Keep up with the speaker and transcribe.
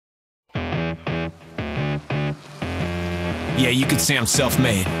Yeah, you could say I'm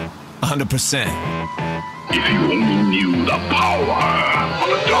self-made. 100%. If you only knew the power of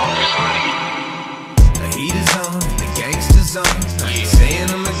the dark side. The heat is on, the gangster's on. I ain't saying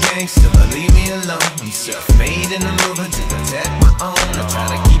I'm a gangster, but leave me alone. I'm self-made and I'm moving to protect my own. I try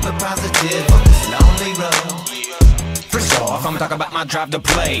to keep it positive on this lonely road. First off, I'ma talk about my drive to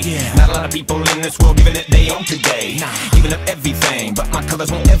play. Not a lot of people in this world giving it they own today. Giving up everything, but my colors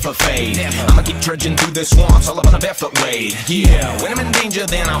won't ever fade. I'ma keep trudging through the swamps, all up on a barefoot way. Yeah, when I'm in danger,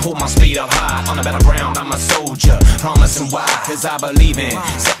 then I hold my speed up high. On the battleground, I'm a soldier, promising why, cause I believe in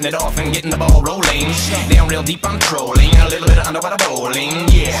setting it off and getting the ball rolling. Down real deep, I'm trolling, a little bit of underwater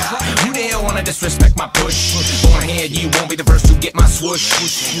bowling. Yeah, you the hell wanna disrespect my push? Go ahead, you won't be the first to get my swoosh.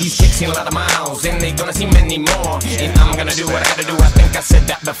 These chicks seen a lot of miles, and they gonna see many more. And I'm gonna do what I gotta do, I think I said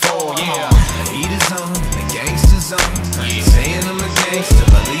that before, yeah. The heat is on, the gangster's on. I ain't saying I'm a gangster,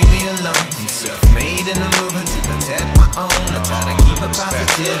 but leave me alone. I'm self-made and I'm moving to protect my own. I try to keep it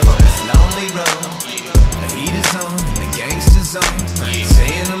positive on this lonely road. The heat is on, the gangster's on. I ain't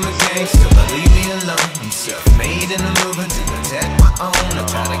saying I'm a gangster, but leave me alone. I'm self-made and I'm moving to protect my own. I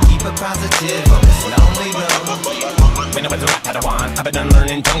try to keep it positive on this lonely road. When I was a rap Padawan, I've been done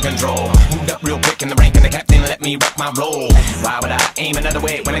learning tongue control. Moved up real quick in the rank and the captain let me rock my roll. Why would I aim another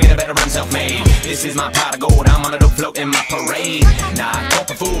way when I get a better run self-made? This is my pot of gold, I'm on a dope float in my parade. Nah, I go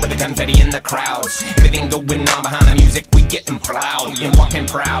for fool with the confetti in the crowds. Everything going on behind the music, we getting proud and walking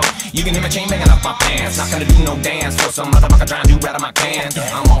proud. You can hear my chain banging off my pants. Not gonna do no dance for some motherfucker trying to do right on my can.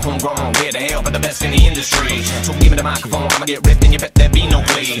 I'm all homegrown, where the hell but the best in the industry. So give me the microphone, I'ma get ripped and you bet there be no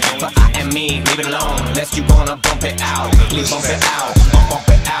plea. But I am me, leave it alone, unless you gonna bump it out. Please bump it out, bump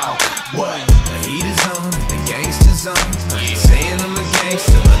it out. What? The heat is on, the gangster's on. I ain't saying I'm a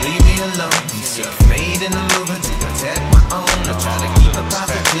gangster, but leave me alone. I'm self-made and I'm moving to protect my own. I try to keep it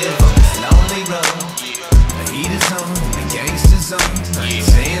positive on this lonely road. The heat is on, the gangster's on. I ain't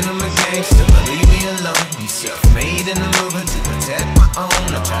saying I'm a gangster, but leave me alone. I'm self-made and I'm moving to protect my own.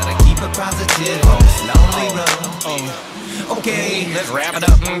 I try to keep it positive on this lonely road. Okay, let's wrap it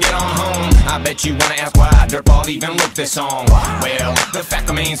up and get on home. I bet you wanna ask why Dirtball even wrote this song. Well, the fact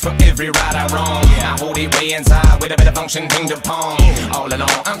remains for every right I wrong. I hold it way inside with a bit of function ping to pong. All along,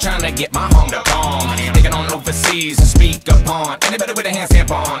 I'm trying to get my home to calm. Taking on overseas and speak upon anybody with a hand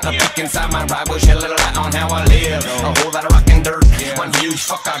stamp on. A peek inside my ride will shed a little light on how I live. A whole lot of rock and dirt, one huge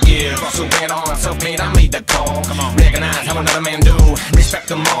fuck I give. So bring it on, self-made, I made the call. Recognize how another man do, respect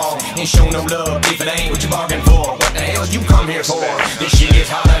them all. Ain't show no love if it ain't what you bargained for. What the hell you come here for? This shit is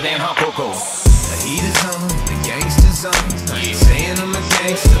hotter than hot cocoa. The heat is on, the gangster's on. I ain't saying I'm a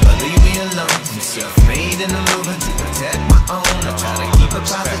gangster, but leave me alone. I'm self-made and I'm moving to protect my own. I try to keep it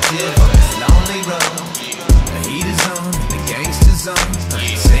positive on this lonely road. The heat is on, the gangster's on. I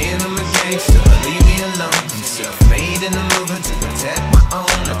ain't saying I'm a gangster, but leave me alone. I'm self-made and I'm moving to protect my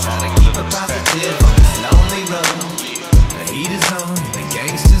own. I try to keep it positive on this lonely road. The heat is on, the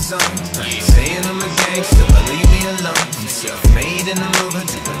gangster's on. I ain't saying I'm a gangster, but leave me alone. I'm self-made and I'm moving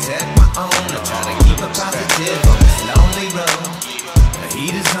to protect my own. I try to keep it positive on this lonely road. The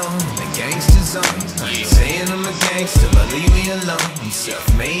heat is on, the gangster's on. I ain't saying I'm a gangster, but leave me alone. I'm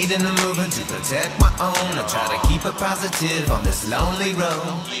self-made and I'm moving to protect my own. I try to keep it positive on this lonely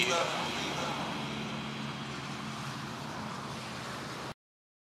road.